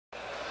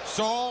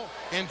Saul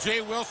and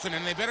Jay Wilson,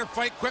 and they better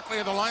fight quickly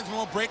or the linesman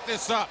will break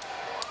this up.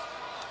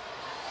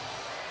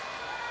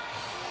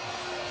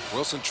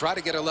 Wilson tried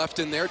to get a left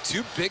in there.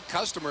 Two big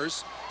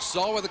customers.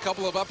 Saul with a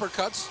couple of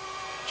uppercuts.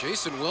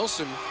 Jason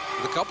Wilson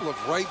with a couple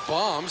of right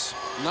bombs.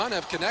 None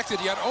have connected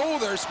yet. Oh,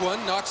 there's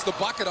one. Knocks the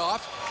bucket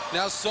off.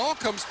 Now Saul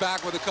comes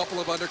back with a couple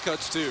of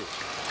undercuts too.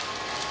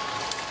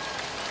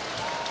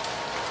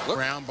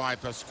 Round by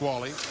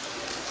Pasquale.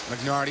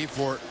 Mignardi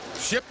for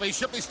Shipley.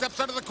 Shipley steps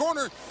out of the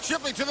corner.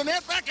 Shipley to the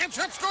net. Backhand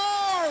shot,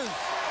 scores!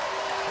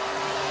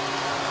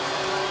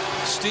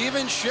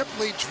 Steven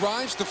Shipley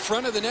drives the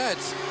front of the net.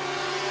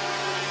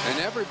 And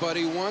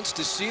everybody wants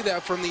to see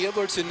that from the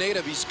Idlerton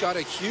native. He's got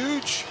a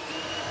huge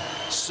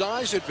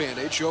size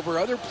advantage over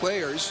other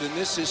players in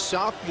this is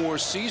sophomore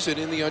season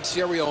in the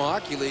Ontario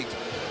Hockey League.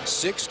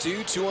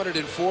 6'2",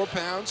 204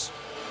 pounds.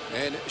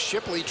 And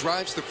Shipley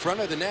drives the front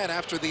of the net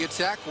after the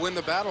attack win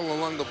the battle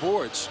along the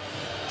boards.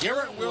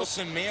 Garrett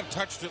Wilson may have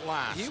touched it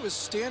last. He was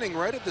standing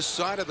right at the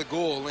side of the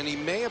goal, and he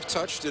may have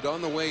touched it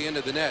on the way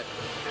into the net.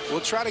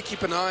 We'll try to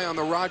keep an eye on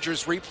the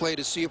Rogers replay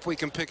to see if we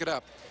can pick it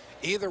up.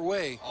 Either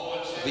way,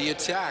 the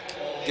attack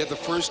get the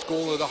first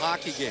goal of the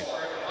hockey game.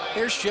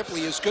 Here's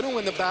Shipley, is going to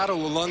win the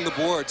battle along the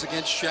boards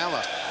against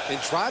Shalla and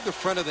drive the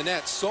front of the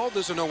net. Saul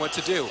doesn't know what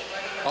to do.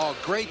 Oh,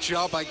 great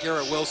job by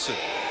Garrett Wilson.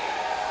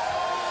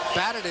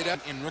 Batted it up.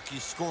 In rookie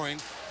scoring,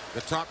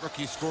 the top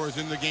rookie scores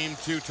in the game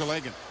to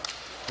Telegin.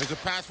 There's a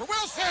pass for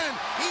Wilson.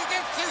 He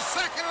gets his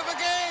second of the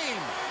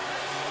game.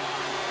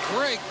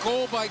 Great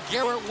goal by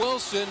Garrett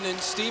Wilson, and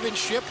Steven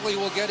Shipley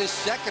will get his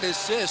second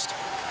assist.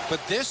 But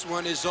this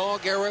one is all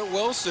Garrett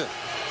Wilson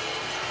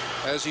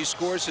as he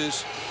scores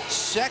his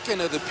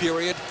second of the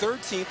period,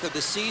 13th of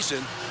the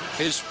season,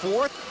 his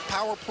fourth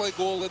power play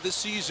goal of the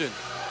season.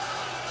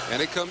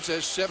 And it comes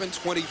as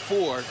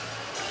 7:24.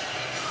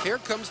 Here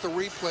comes the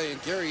replay,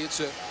 and Gary, it's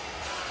a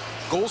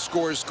goal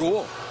scorer's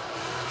goal.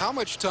 How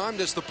much time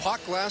does the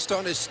puck last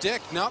on his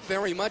stick? Not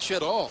very much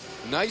at all.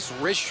 Nice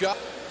wrist shot.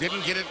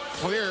 Didn't get it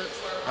clear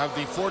of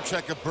the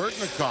forecheck of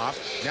Burtnikov.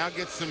 Now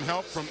gets some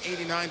help from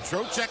 89.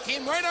 Trocheck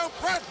came right out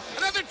front.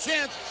 Another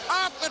chance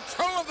off the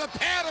toe of the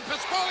pad of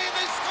Pasquale, and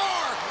they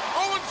score.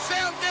 Owen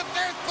Sound get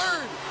their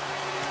third.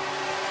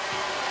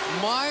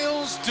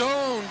 Myles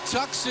Doan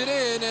tucks it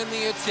in, and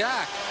the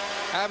attack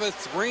have a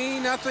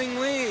 3-0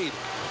 lead.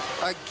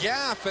 A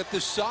gaff at the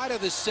side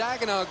of the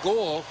Saginaw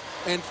goal,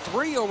 and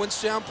three Owen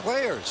Sound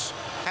players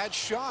had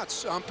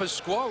shots on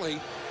Pasquale,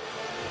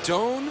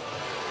 Doan,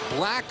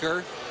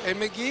 Blacker, and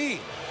McGee.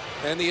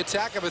 And the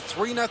attack of a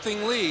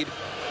 3-0 lead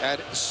at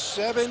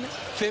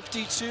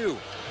 7:52.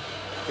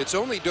 It's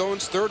only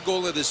Doan's third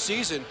goal of the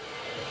season,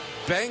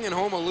 banging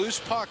home a loose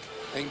puck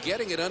and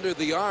getting it under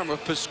the arm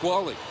of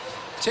Pasquale.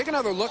 Take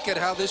another look at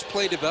how this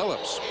play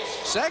develops.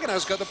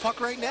 Saginaw's got the puck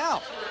right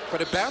now,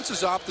 but it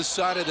bounces off the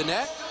side of the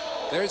net.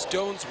 There's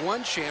Doan's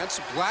one chance.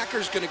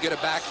 Blacker's going to get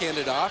it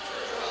backhanded off,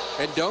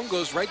 and Doan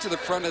goes right to the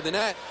front of the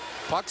net.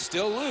 Puck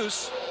still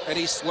loose, and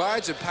he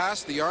slides it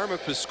past the arm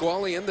of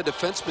Pasquale, and the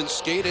defenseman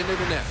skate into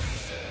the net.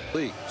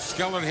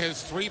 Skellett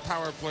has 3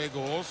 power play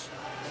goals.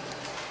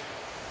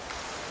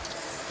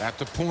 At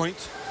the point,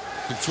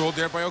 controlled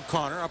there by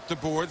O'Connor. Up the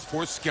boards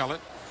for Skellett.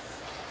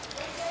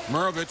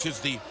 Murovich is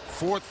the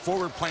fourth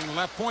forward playing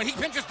left point. He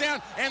pinches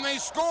down, and they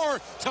score.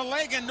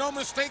 Telegin, no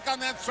mistake on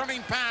that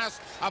starting pass.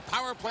 A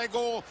power play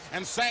goal,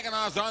 and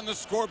Saginaw's on the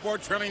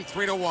scoreboard, trailing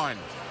 3-1.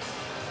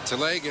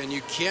 Telegin,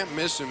 you can't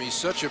miss him. He's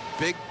such a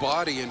big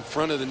body in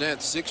front of the net,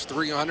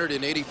 6'3",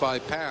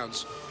 185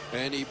 pounds.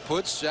 And he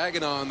puts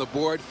Saginaw on the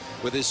board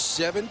with his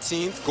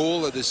 17th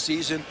goal of the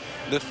season,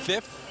 the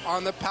 5th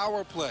on the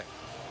power play.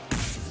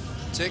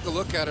 Take a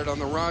look at it on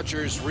the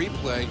Rogers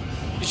replay.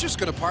 He's just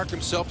going to park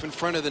himself in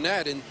front of the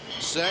net, and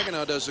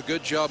Saginaw does a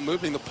good job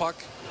moving the puck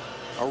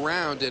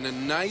around, and a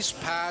nice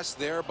pass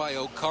there by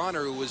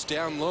O'Connor, who was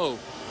down low,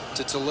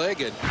 to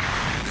Telegin.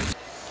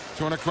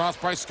 Thrown across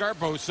by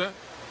Sgarbossa.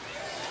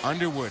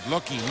 Underwood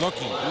looking,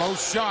 low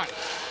shot.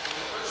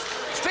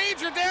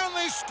 Stager down,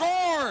 they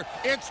score.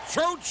 It's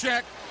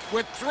Trocheck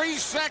with 3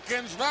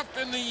 seconds left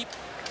in the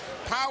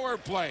power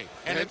play,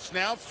 and it's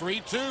now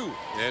 3-2.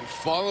 And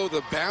follow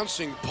the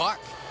bouncing puck.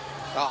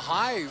 A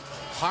high,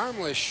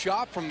 harmless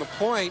shot from the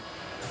point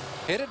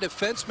hit a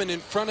defenseman in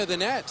front of the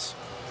net,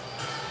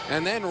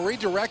 and then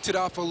redirected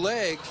off a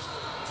leg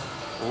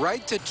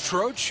right to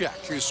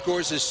Trocheck, who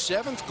scores his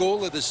 7th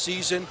goal of the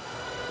season,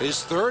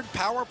 his 3rd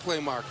power play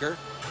marker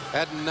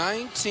at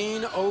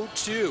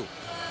 19:02.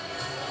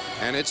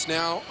 And it's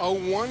now a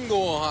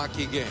 1-goal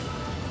hockey game.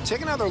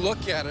 Take another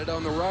look at it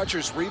on the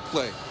Rogers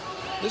replay.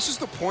 This is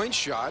the point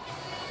shot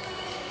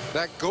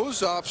that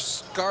goes off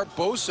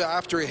Sgarbossa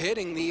after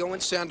hitting the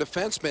Owen Sound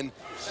defenseman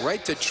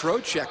right to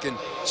Trocheck, and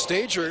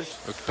Stager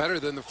looked better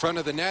than the front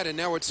of the net, and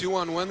now a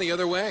 2-on-1 the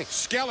other way.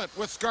 Skellett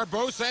with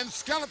Sgarbossa, and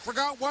Skellett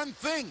forgot one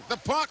thing, the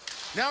puck.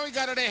 Now he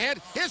got it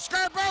ahead. Here's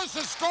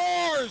Sgarbossa,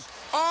 scores!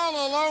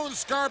 All alone,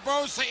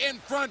 Sgarbossa in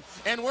front,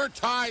 and we're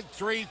tied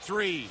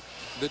 3-3.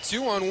 The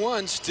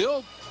 2-on-1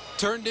 still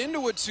turned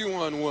into a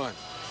 2-on-1.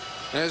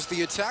 As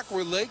the attack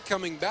were late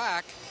coming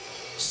back,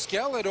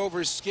 Skellett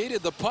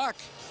overskated the puck,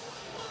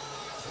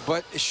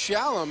 but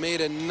Shalla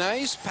made a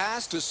nice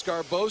pass to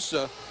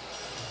Sgarbossa,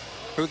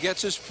 who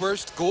gets his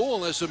first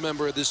goal as a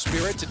member of the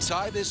Spirit to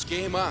tie this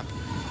game up.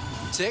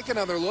 Take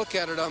another look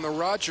at it on the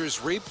Rogers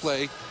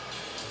replay.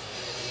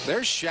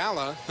 There's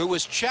Shalla, who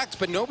was checked,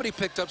 but nobody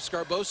picked up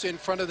Sgarbossa in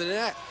front of the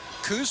net.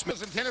 Kuzma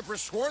was intended for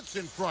Schwartz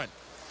in front.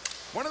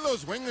 One of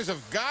those wingers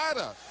have got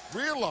to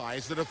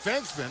realize the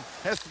defenseman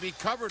has to be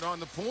covered on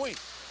the point.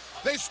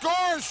 They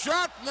score a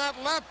shot from that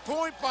left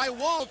point by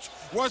Walsh.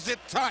 Was it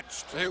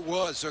touched? It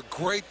was a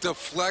great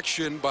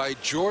deflection by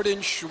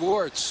Jordan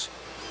Schwartz.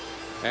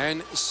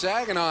 And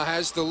Saginaw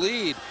has the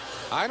lead.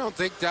 I don't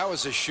think that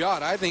was a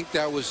shot. I think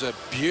that was a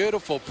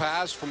beautiful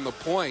pass from the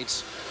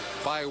points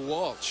by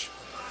Walsh.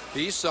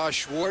 He saw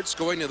Schwartz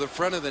going to the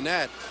front of the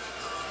net.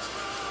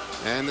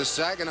 And the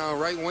Saginaw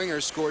right winger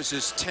scores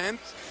his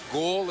 10th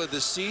goal of the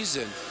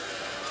season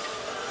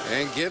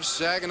and gives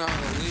Saginaw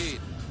the lead.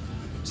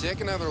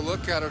 Take another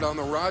look at it on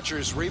the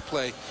Rogers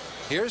replay.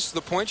 Here's the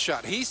point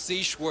shot. He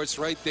sees Schwartz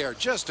right there.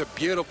 Just a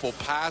beautiful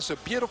pass, a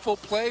beautiful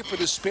play for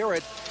the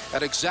Spirit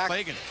at exact.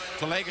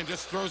 Telegin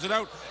just throws it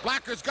out.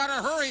 Blacker's got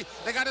to hurry.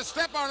 They got to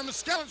step on him. A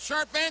skeleton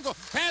sharp angle.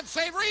 Pad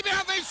save,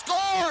 rebound. They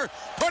score.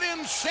 Put in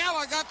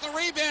Shalla, got the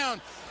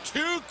rebound.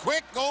 2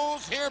 quick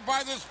goals here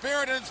by the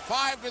Spirit, and it's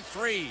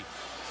 5-3.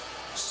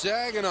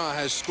 Saginaw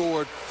has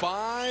scored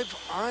 5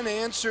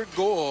 unanswered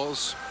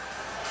goals.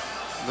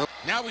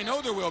 Now we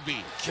know there will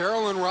be.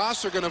 Carroll and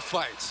Ross are going to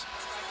fight.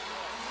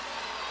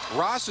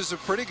 Ross is a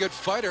pretty good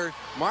fighter.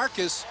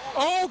 Marcus,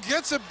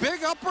 gets a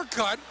big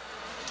uppercut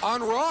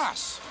on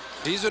Ross.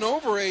 He's an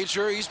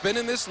overager. He's been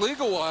in this league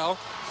a while.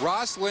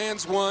 Ross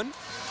lands one.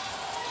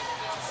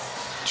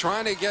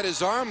 Trying to get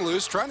his arm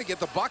loose, trying to get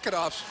the bucket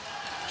off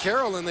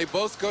Carroll, and they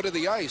both go to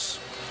the ice.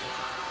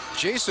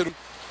 Jason.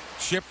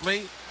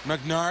 Shipley,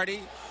 Mignardi,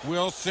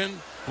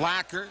 Wilson,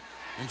 Blacker,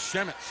 and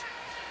Shemitz.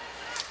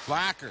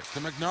 Blacker to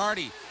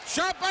Mignardi.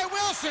 Shot by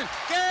Wilson.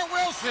 Garrett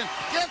Wilson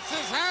gets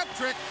his hat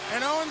trick,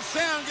 and Owen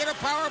Sound get a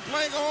power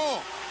play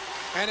goal.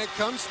 And it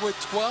comes with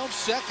 12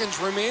 seconds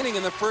remaining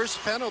in the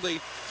first penalty,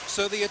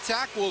 so the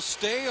attack will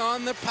stay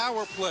on the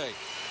power play.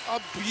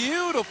 A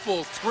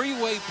beautiful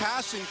 3-way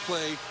passing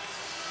play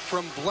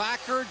from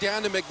Blacker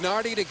down to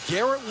Mignardi to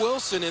Garrett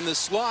Wilson in the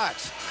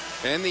slot.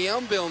 And the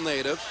Elmville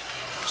native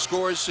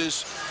scores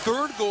his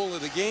 3rd goal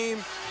of the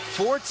game,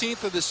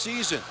 14th of the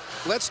season.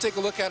 Let's take a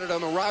look at it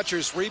on the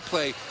Rogers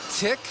replay.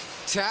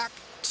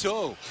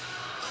 Tic-tac-toe.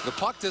 The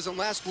puck doesn't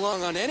last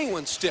long on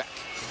anyone's stick.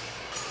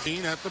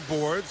 At the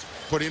boards,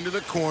 put into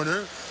the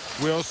corner.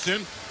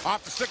 Wilson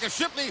off the stick of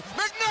Shipley.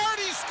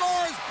 Mignardi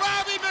scores.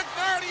 Bobby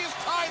Mignardi has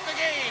tied the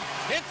game.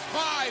 It's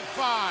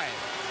 5-5.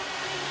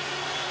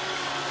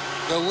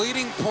 The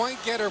leading point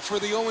getter for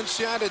the Owen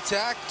Sound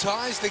attack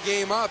ties the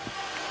game up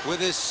with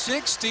his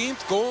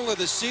 16th goal of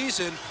the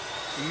season,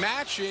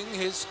 matching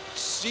his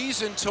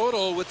season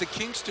total with the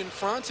Kingston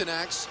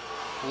Frontenacs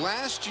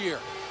last year.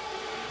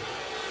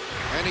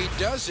 And he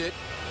does it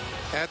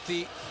at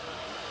the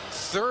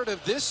 3rd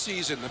of this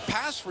season. The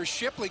pass for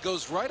Shipley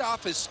goes right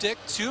off his stick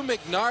to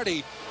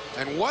Mignardi,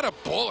 and what a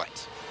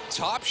bullet.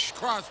 Top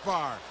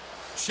crossbar.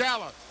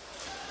 Shalla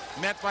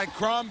met by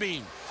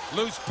Crombeen.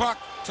 Loose puck.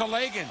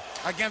 Telegin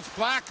against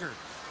Blacker.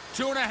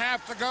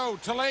 2.5 to go.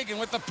 Telegin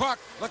with the puck,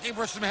 looking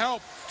for some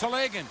help.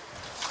 Telegin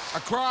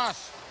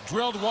across.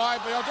 Drilled wide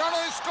by O'Donnell.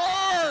 He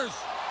scores!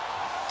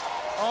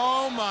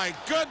 Oh my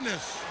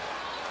goodness.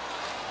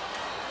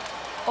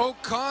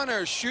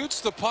 O'Connor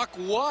shoots the puck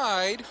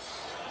wide,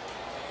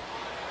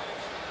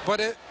 but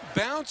it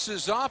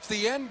bounces off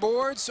the end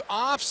boards,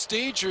 off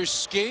Stager's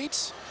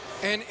skates,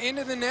 and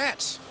into the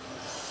net.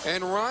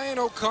 And Ryan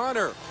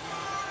O'Connor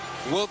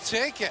will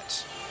take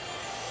it.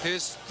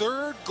 His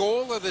 3rd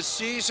goal of the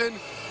season,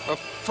 a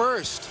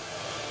 1st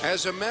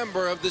as a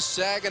member of the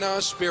Saginaw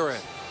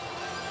Spirit.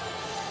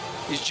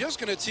 He's just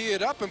going to tee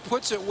it up and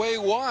puts it way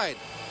wide,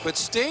 but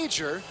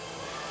Stager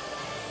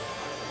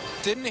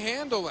didn't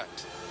handle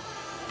it.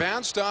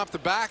 Bounced off the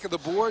back of the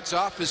boards,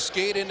 off his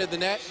skate into the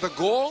net. The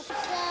goal.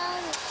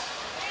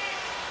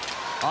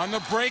 On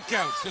the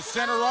breakout to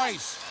center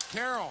ice.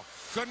 Carroll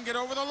couldn't get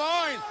over the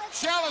line.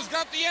 Shalla's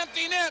got the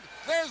empty net.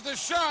 There's the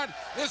shot.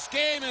 This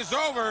game is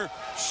over.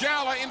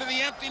 Shalla into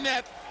the empty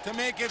net to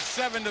make it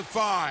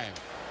 7-5.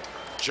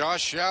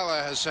 Josh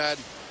Shalla has had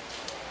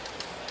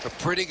a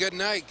pretty good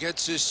night.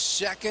 Gets his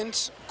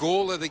 2nd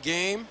goal of the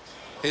game,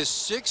 his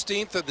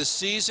 16th of the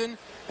season,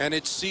 and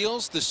it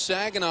seals the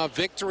Saginaw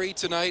victory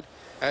tonight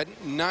at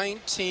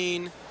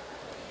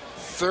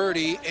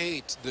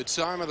 19:38, the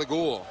time of the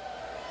goal.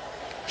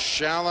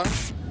 Shalla,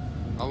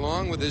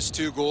 along with his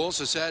 2 goals,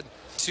 has had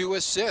 2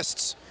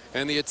 assists,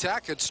 and the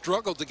attack had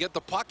struggled to get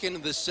the puck into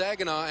the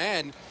Saginaw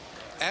end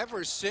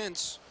ever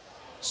since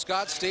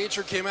Scott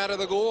Stager came out of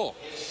the goal.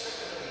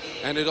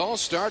 And it all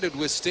started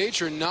with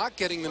Stager not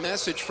getting the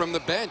message from the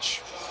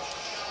bench.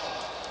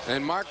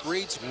 And Mark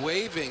Reed's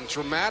waving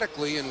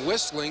dramatically and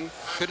whistling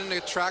couldn't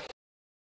attract